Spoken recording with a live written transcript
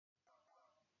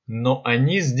Но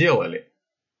они сделали.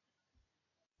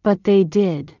 But they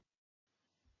did.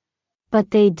 But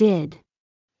they did.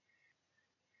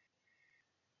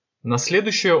 На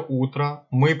следующее утро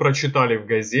мы прочитали в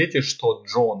газете, что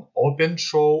Джон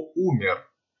Опеншоу умер.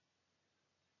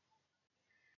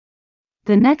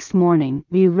 The next morning,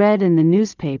 we read in the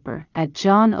newspaper that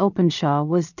John Openshaw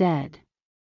was dead.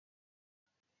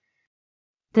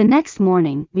 The next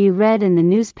morning, we read in the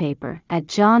newspaper that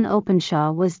John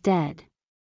Openshaw was dead.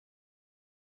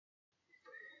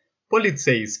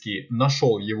 Полицейский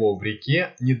нашел его в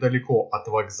реке недалеко от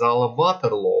вокзала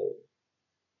Ватерлоу.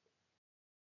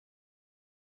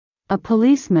 A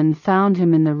policeman found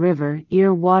him in the river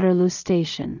near Waterloo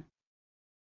Station.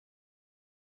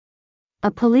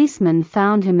 A policeman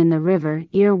found him in the river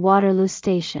near Waterloo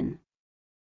Station.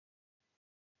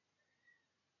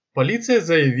 Полиция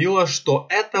заявила, что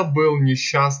это был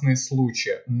несчастный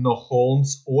случай, но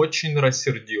Холмс очень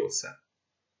рассердился.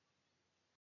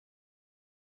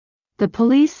 The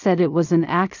police said it was an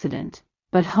accident,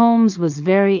 but Holmes was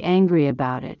very angry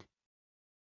about it.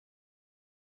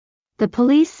 The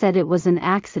police said it was an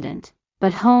accident,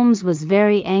 but Holmes was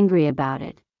very angry about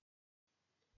it.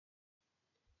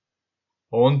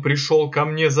 Он пришел ко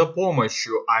мне за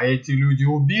помощью, а эти люди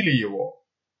убили его.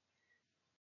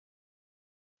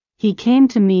 He came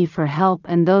to me for help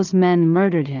and those men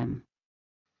murdered him.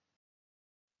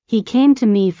 He came to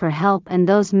me for help and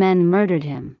those men murdered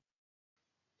him.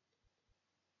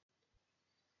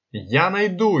 Я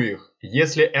найду их,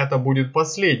 если это будет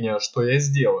последнее, что я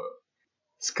сделаю,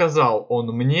 сказал он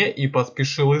мне и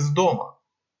поспешил из дома.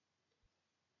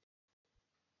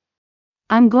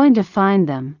 I'm going to find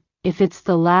them, if it's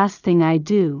the last thing I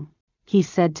do, he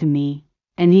said to me,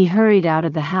 and he hurried out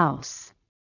of the house.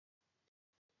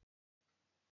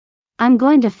 I'm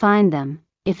going to find them,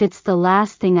 if it's the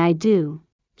last thing I do,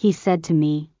 he said to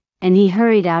me, and he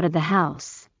hurried out of the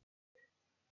house.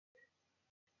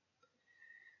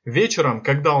 Вечером,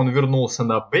 когда он вернулся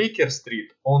на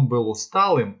Бейкер-стрит, он был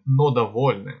усталым, но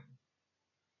довольным.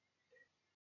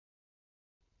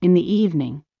 In the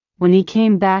evening, when he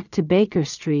came back to Baker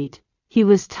Street, he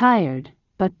was tired,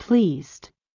 but pleased.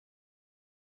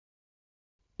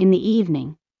 In the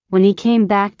evening, when he came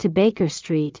back to Baker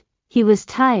Street, he was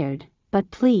tired,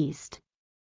 but pleased.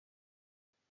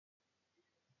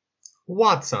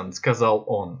 «Ватсон», — сказал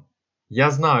он, —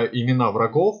 «я знаю имена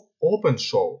врагов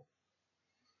Опеншоу».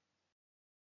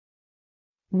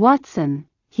 Watson,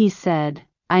 he said,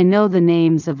 I know the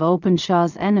names of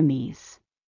Openshaw's enemies.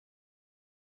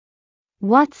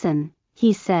 Watson,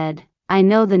 he said, I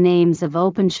know the names of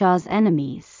Openshaw's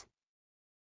enemies.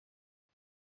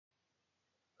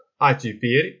 А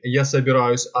теперь я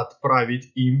собираюсь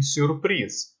отправить им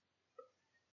сюрприз.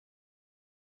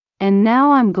 And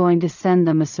now I'm going to send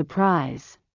them a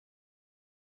surprise.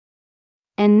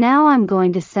 And now I'm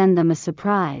going to send them a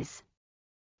surprise.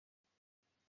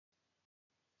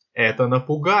 Это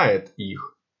напугает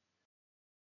их.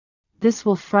 This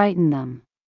will frighten them.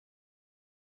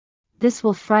 This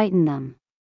will frighten them.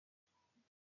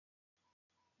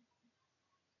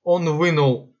 Он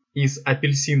вынул из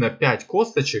апельсина 5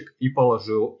 косточек и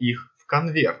положил их в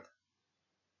конверт.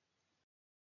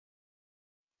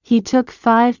 He took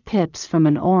 5 pips from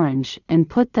an orange and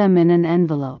put them in an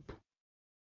envelope.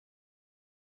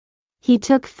 He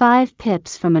took 5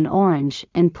 pips from an orange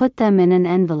and put them in an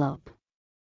envelope.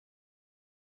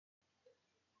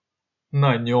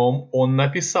 На нем он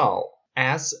написал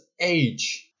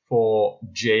SH for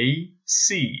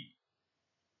JC.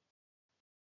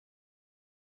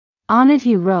 On it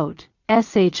he wrote,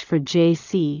 SH for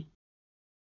JC.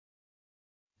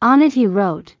 On it he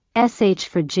wrote, SH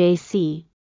for JC.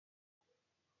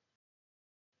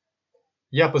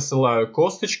 Я посылаю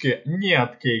косточки не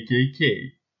от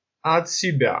KKK, а от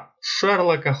себя,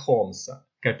 Шерлока Холмса,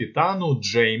 капитану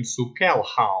Джеймсу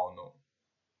Келхауну.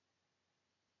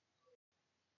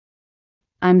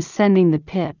 I'm sending the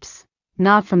pips,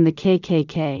 not from the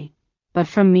KKK, but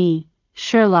from me,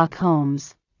 Sherlock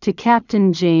Holmes, to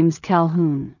Captain James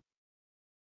Calhoun.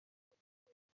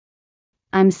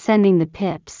 I'm sending the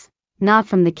pips, not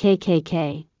from the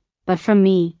KKK, but from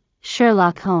me,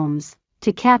 Sherlock Holmes,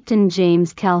 to Captain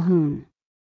James Calhoun.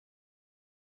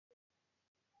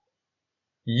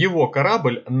 Его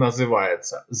корабль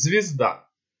называется «Звезда».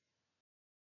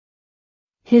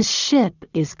 His ship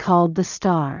is called the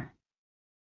Star.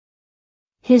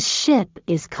 His ship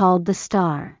is called the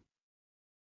Star.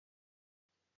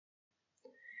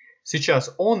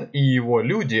 Сейчас он и его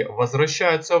люди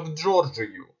возвращаются в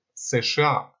Джорджию,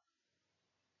 США.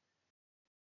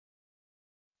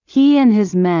 He and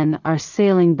his men are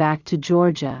sailing back to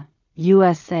Georgia,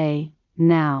 USA,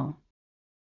 now.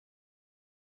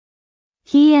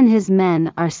 He and his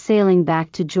men are sailing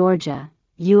back to Georgia,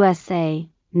 USA,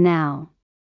 now.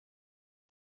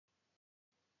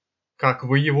 «Как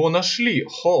вы его нашли,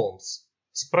 Холмс?»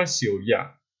 – спросил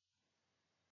я.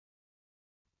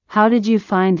 How did you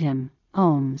find him,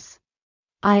 Holmes?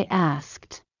 I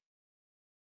asked.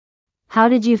 How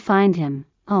did you find him,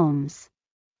 Holmes?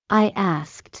 I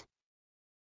asked.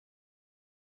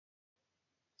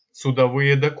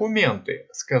 «Судовые документы»,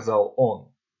 – сказал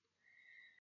он.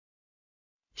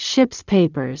 Ship's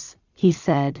papers, he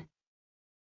said.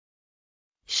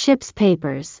 Ship's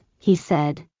papers, he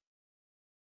said.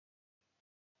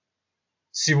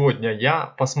 Сегодня я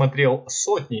посмотрел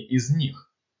сотни из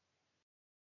них.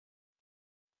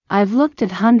 I've looked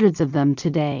at hundreds of them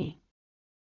today.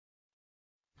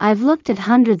 I've looked at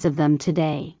hundreds of them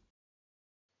today.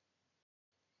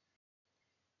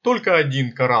 Только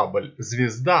один корабль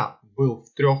 «Звезда» был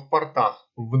в 3 портах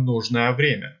в нужное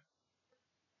время.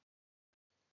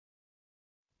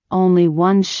 Only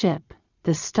one ship,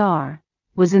 the Star,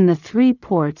 was in the 3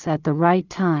 ports at the right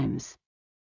times.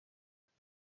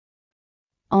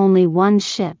 Only one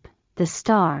ship, the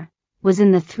Star, was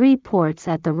in the 3 ports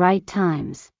at the right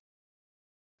times.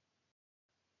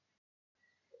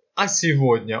 А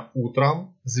сегодня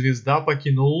утром «Звезда»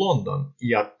 покинул Лондон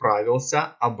и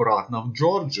отправился обратно в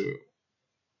Джорджию.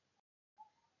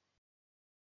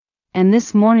 And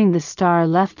this morning the Star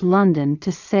left London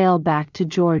to sail back to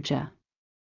Georgia.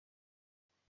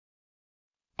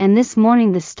 And this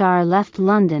morning the Star left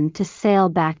London to sail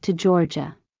back to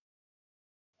Georgia.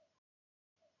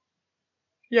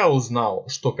 Я узнал,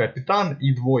 что капитан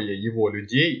и 2 его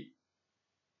людей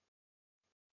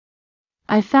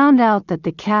I found out that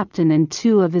the captain and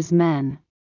 2 of his men.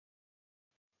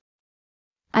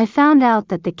 I found out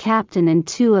that the captain and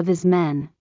 2 of his men.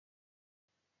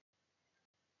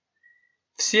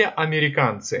 все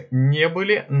американцы не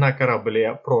были на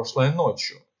корабле прошлой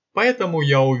ночью, поэтому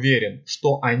я уверен,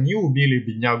 что они убили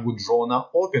беднягу Джона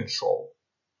Опеншоу.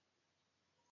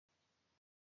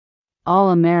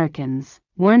 All Americans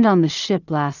weren't on the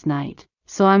ship last night,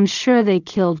 so I'm sure they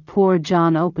killed poor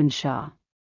John Openshaw.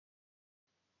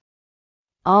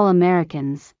 All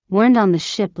Americans weren't on the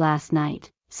ship last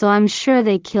night, so I'm sure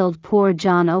they killed poor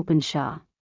John Openshaw.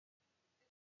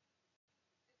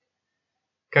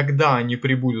 Когда они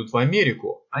прибудут в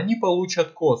Америку, они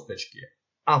получат косточки,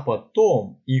 а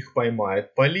потом их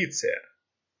поймает полиция.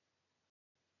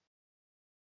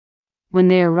 When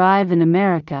they arrive in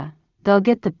America, they'll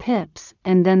get the pips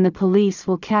and then the police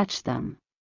will catch them.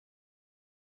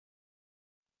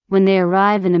 When they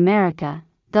arrive in America,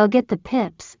 they'll get the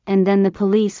pips and then the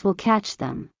police will catch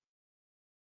them.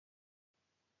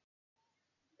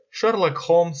 Шерлок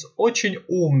Холмс очень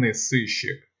умный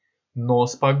сыщик, но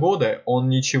с погодой он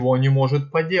ничего не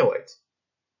может поделать.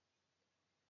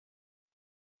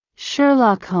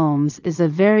 Sherlock Holmes is a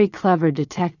very clever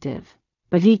detective,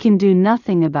 but he can do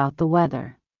nothing about the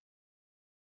weather.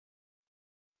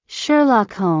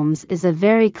 Sherlock Holmes is a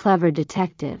very clever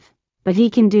detective, but he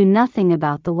can do nothing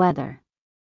about the weather.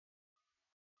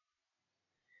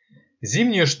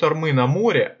 Зимние штормы на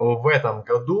море в этом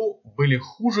году были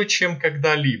хуже, чем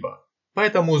когда-либо,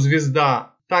 поэтому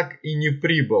 «Звезда» так и не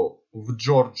прибыл в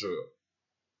Джорджию.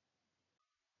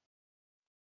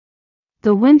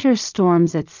 The winter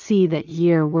storms at sea that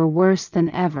year were worse than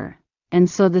ever, and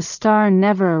so the Star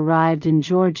never arrived in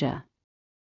Georgia.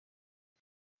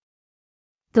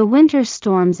 The winter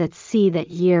storms at sea that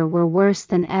year were worse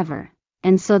than ever,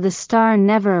 and so the Star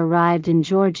never arrived in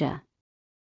Georgia.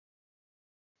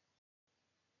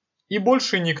 И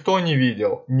больше никто не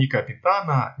видел ни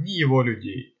капитана, ни его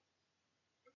людей.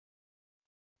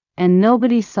 And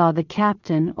nobody saw the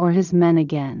captain or his men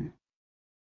again.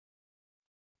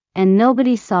 And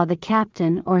nobody saw the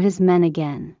captain or his men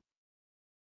again.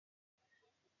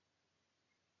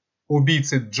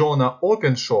 Убийцы Джона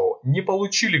Опеншоу не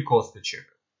получили косточек,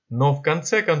 но в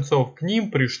конце концов к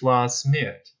ним пришла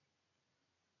смерть.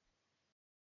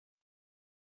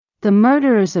 The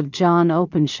murderers of John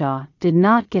Openshaw did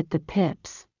not get the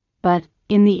pips, but,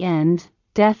 in the end,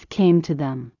 death came to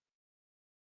them.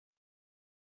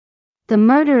 The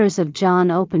murderers of John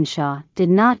Openshaw did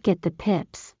not get the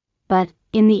pips, but,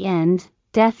 in the end,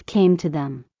 death came to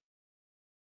them.